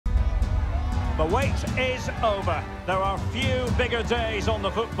The wait is over. There are few bigger days on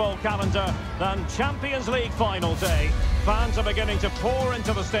the football calendar than Champions League final day. Fans are beginning to pour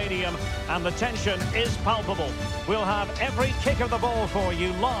into the stadium and the tension is palpable. We'll have every kick of the ball for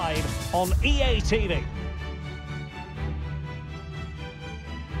you live on EA TV.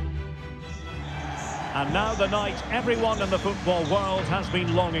 And now the night everyone in the football world has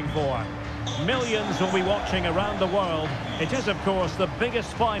been longing for. Millions will be watching around the world. It is, of course, the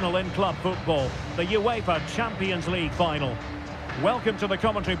biggest final in club football, the Uefa Champions League final. Welcome to the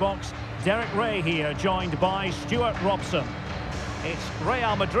commentary box. Derek Ray here, joined by Stuart Robson. It's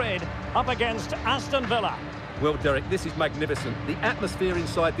Real Madrid up against Aston Villa. Well, Derek, this is magnificent. The atmosphere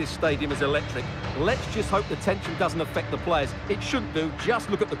inside this stadium is electric. Let's just hope the tension doesn't affect the players. It shouldn't do. Just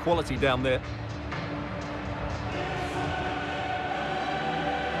look at the quality down there.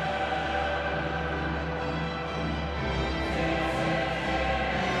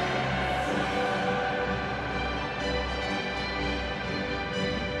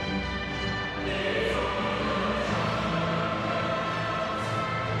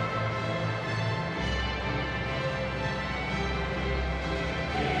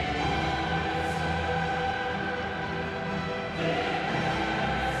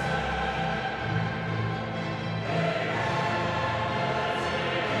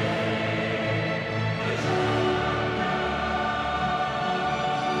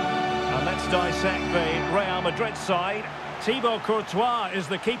 Dissect the Real Madrid side. Thibaut Courtois is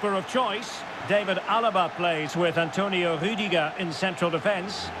the keeper of choice. David Alaba plays with Antonio Rudiger in central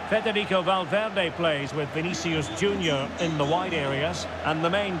defence. Federico Valverde plays with Vinicius Junior in the wide areas. And the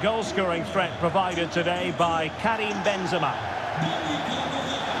main goal-scoring threat provided today by Karim Benzema.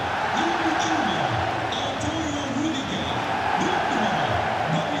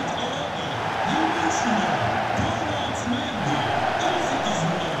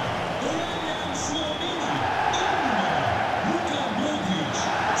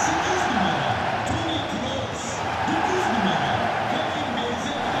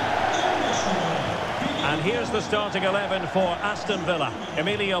 Here's the starting 11 for Aston Villa.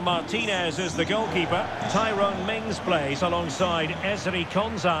 Emilio Martinez is the goalkeeper. Tyrone Mings plays alongside Ezri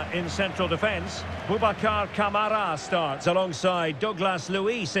Konsa in central defence. Boubacar Kamara starts alongside Douglas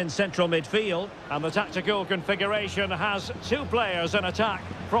Luiz in central midfield. And the tactical configuration has two players in attack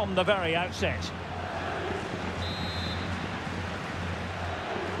from the very outset.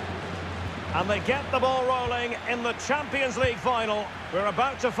 And they get the ball rolling in the Champions League final. We're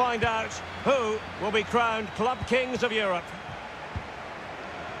about to find out who will be crowned Club Kings of Europe.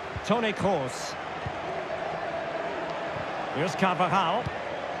 Toni Kroos. Here's Carvajal.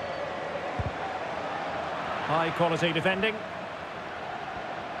 High quality defending.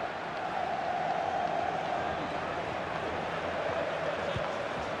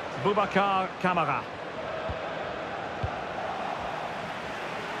 Boubacar Kamara.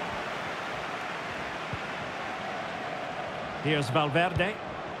 Here's Valverde.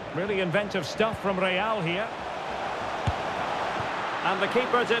 Really inventive stuff from Real here. And the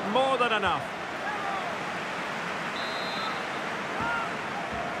keeper did more than enough.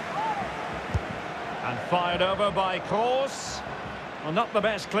 And fired over by Kroos. Well, not the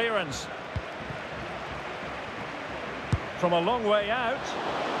best clearance. From a long way out.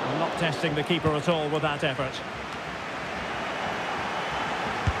 Not testing the keeper at all with that effort.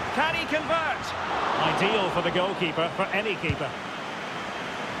 Can he convert? Ideal for the goalkeeper, for any keeper.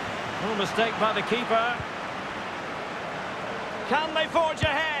 No mistake by the keeper. Can they forge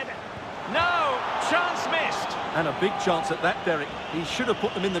ahead? No, chance missed. And a big chance at that, Derek. He should have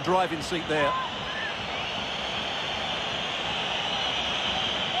put them in the driving seat there.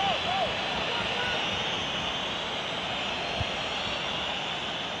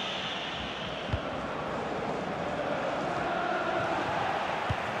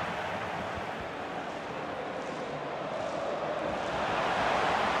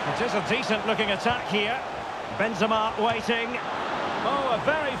 It is a decent-looking attack here. Benzema waiting. Oh, a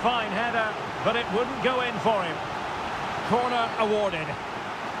very fine header, but it wouldn't go in for him. Corner awarded.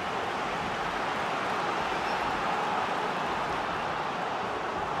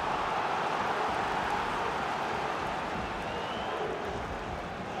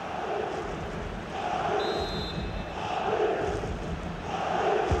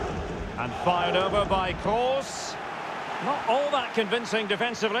 And fired over by Kroos. Not all that convincing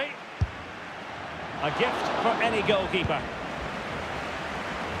defensively. A gift for any goalkeeper.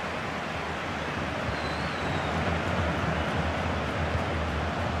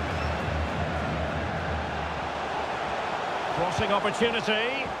 Crossing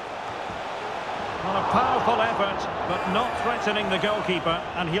opportunity. Well, a powerful effort, but not threatening the goalkeeper,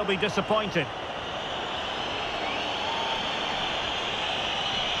 and he'll be disappointed.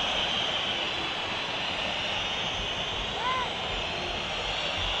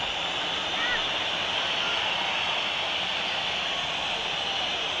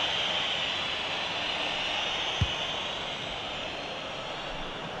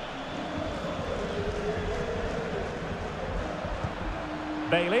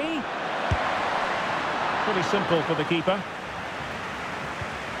 Bailey. Pretty simple for the keeper.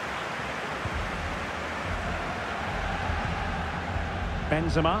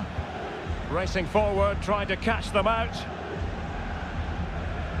 Benzema. Racing forward, trying to catch them out.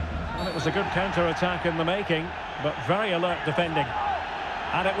 Well, it was a good counter-attack in the making, but very alert defending.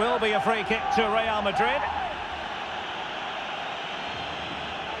 And it will be a free kick to Real Madrid.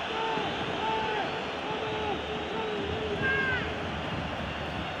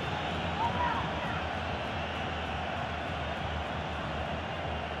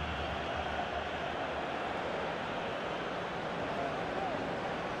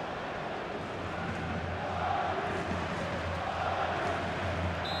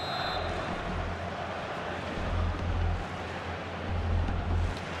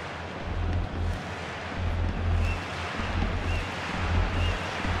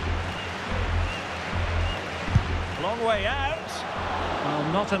 Long way out.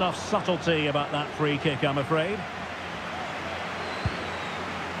 Well, not enough subtlety about that free kick, I'm afraid.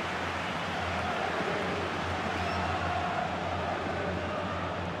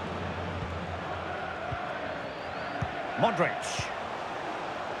 Modric.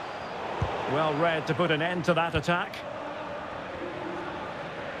 Well read to put an end to that attack.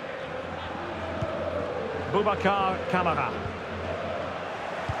 Boubacar Kamara.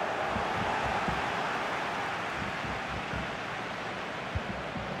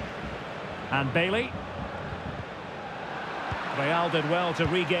 And Bailey. Real did well to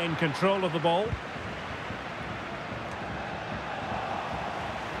regain control of the ball.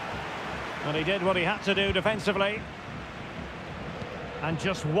 And he did what he had to do defensively. And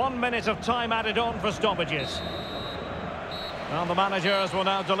just 1 minute of time added on for stoppages. Well, the managers will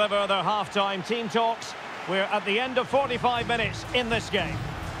now deliver their half-time team talks. We're at the end of 45 minutes in this game.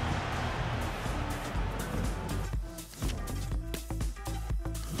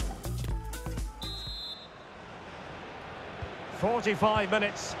 45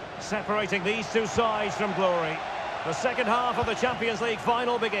 minutes separating these two sides from glory. The second half of the Champions League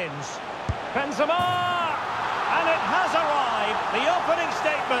final begins. Benzema! And it has arrived, the opening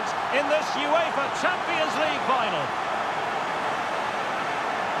statement in this UEFA Champions League final.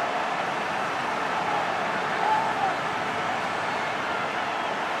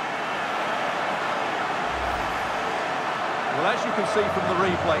 Well, as you can see from the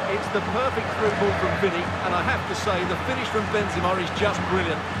replay, it's the perfect through ball from Vinny, and I have to say, the finish from Benzema is just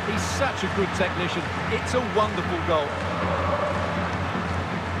brilliant. He's such a good technician. It's a wonderful goal.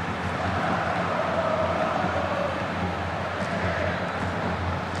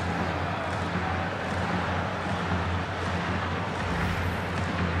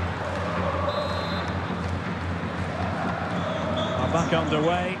 We're back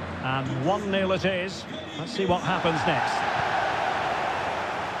underway, and 1-0 it is. Let's see what happens next.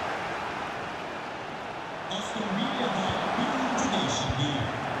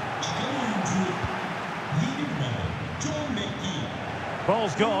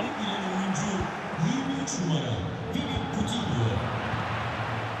 Ball's gone.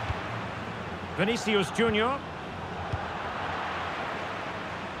 Vinicius Junior.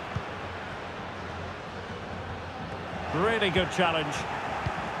 Really good challenge.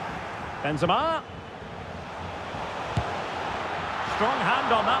 Benzema. Strong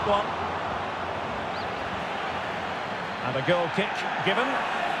hand on that one. And a goal kick given.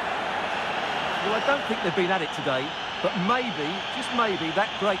 Well, I don't think they've been at it today, but maybe, just maybe, that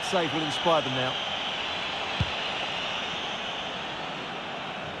great save will inspire them now.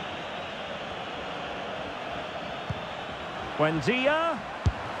 Buendia.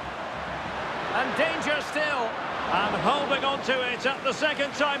 And danger still. And holding on to it at the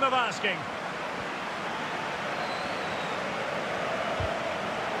second time of asking.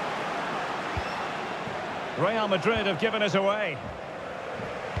 Real Madrid have given it away.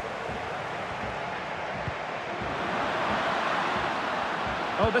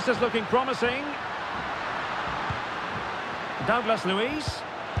 Oh, this is looking promising. Douglas Luiz.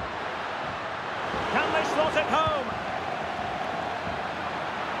 Can they slot it home?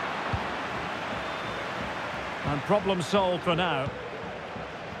 And problem solved for now.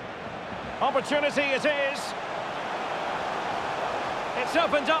 Opportunity it is. It's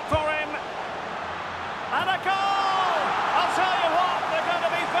opened up for him. And a goal! I'll tell you what, they're going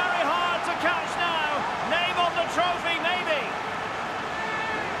to be very hard to catch now. Name on the trophy, maybe.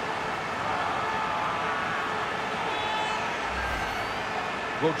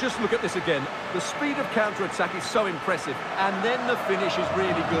 Well, just look at this again. The speed of counter-attack is so impressive, and then the finish is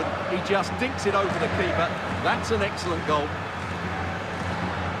really good. He just dinks it over the keeper. That's an excellent goal.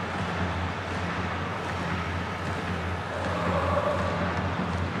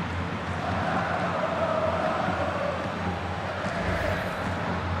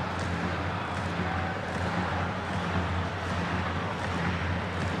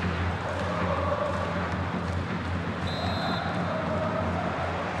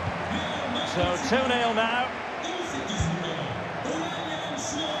 2-0 now.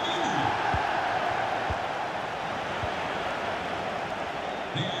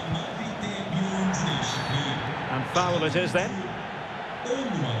 And foul it is then.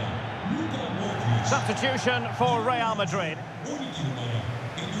 Substitution for Real Madrid.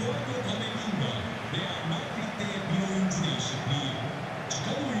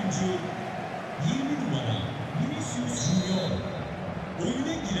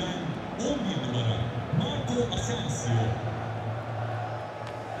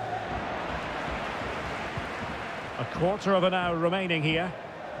 A quarter of an hour remaining here.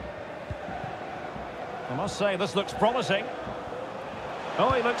 I must say, this looks promising.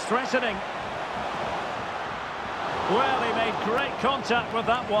 Oh, he looks threatening. Well, he made great contact with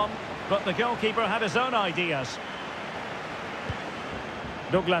that one, but the goalkeeper had his own ideas.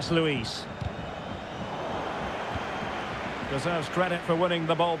 Douglas Luiz deserves credit for winning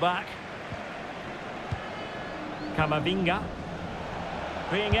the ball back. Camavinga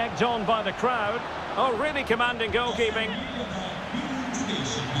being egged on by the crowd. Oh, really commanding goalkeeping.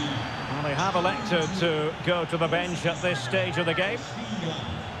 Well, they have elected to go to the bench at this stage of the game.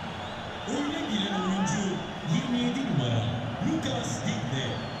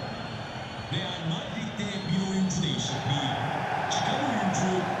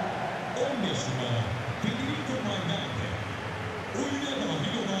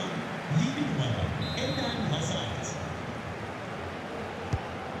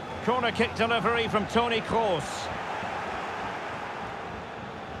 Corner kick delivery from Toni Kroos.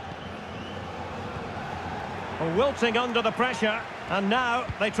 Wilting under the pressure, and now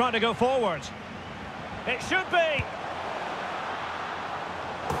they try to go forward. It should be!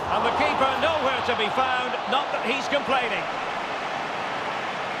 And the keeper nowhere to be found, not that he's complaining.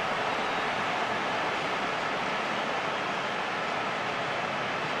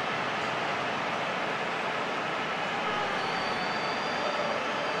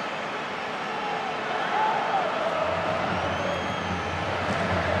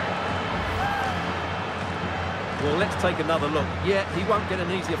 Well, let's take another look. Yeah, he won't get an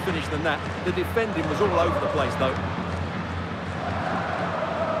easier finish than that. The defending was all over the place, though.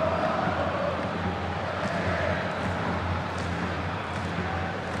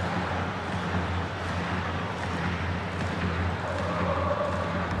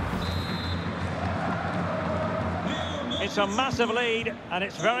 It's a massive lead, and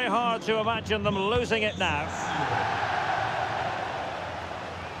it's very hard to imagine them losing it now.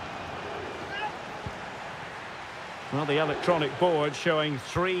 Well, the electronic board showing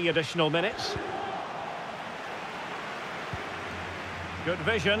 3 additional minutes. Good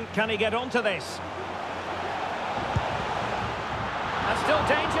vision. Can he get onto this? And still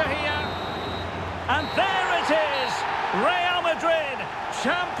danger here. And there it is! Real Madrid,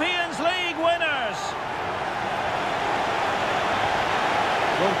 Champions League winners!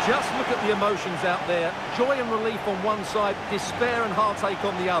 Well, just look at the emotions out there. Joy and relief on one side, despair and heartache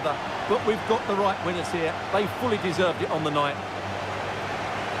on the other. But we've got the right winners here. They fully deserved it on the night.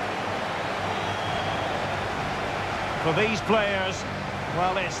 For these players,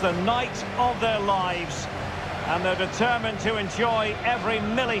 well, it's the night of their lives. And they're determined to enjoy every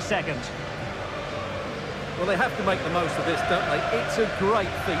millisecond. Well, they have to make the most of this, don't they? It's a great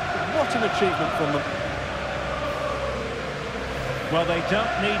feat. What an achievement from them. Well, they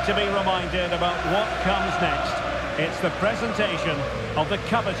don't need to be reminded about what comes next. It's the presentation of the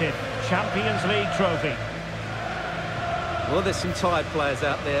coveted Champions League trophy. Well, there's some tired players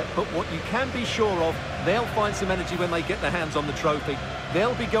out there, but what you can be sure of, they'll find some energy when they get their hands on the trophy.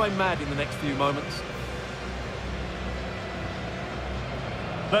 They'll be going mad in the next few moments.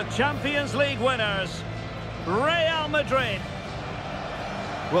 The Champions League winners, Real Madrid.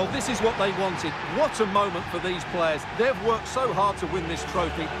 Well, this is what they wanted. What a moment for these players. They've worked so hard to win this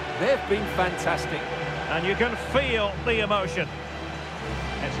trophy. They've been fantastic. And you can feel the emotion.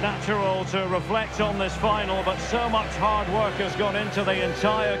 It's natural to reflect on this final, but so much hard work has gone into the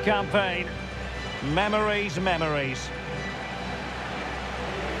entire campaign. Memories, memories.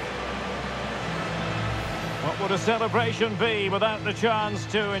 What would a celebration be without the chance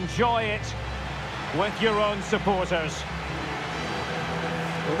to enjoy it with your own supporters?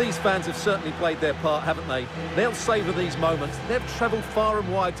 Well, these fans have certainly played their part, haven't they? They'll savour these moments. They've travelled far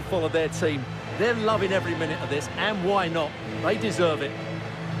and wide to follow their team. They're loving every minute of this, and why not? They deserve it.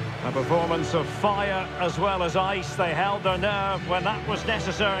 A performance of fire as well as ice. They held their nerve when that was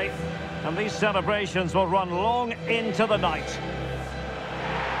necessary. And these celebrations will run long into the night.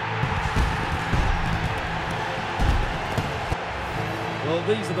 Well,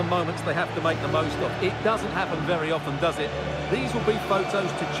 these are the moments they have to make the most of. It doesn't happen very often, does it? These will be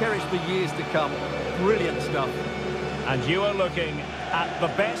photos to cherish for years to come. Brilliant stuff. And you are looking at the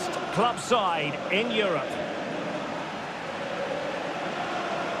best club side in Europe.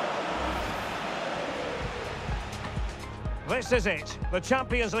 This is it, the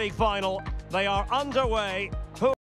Champions League final. They are underway.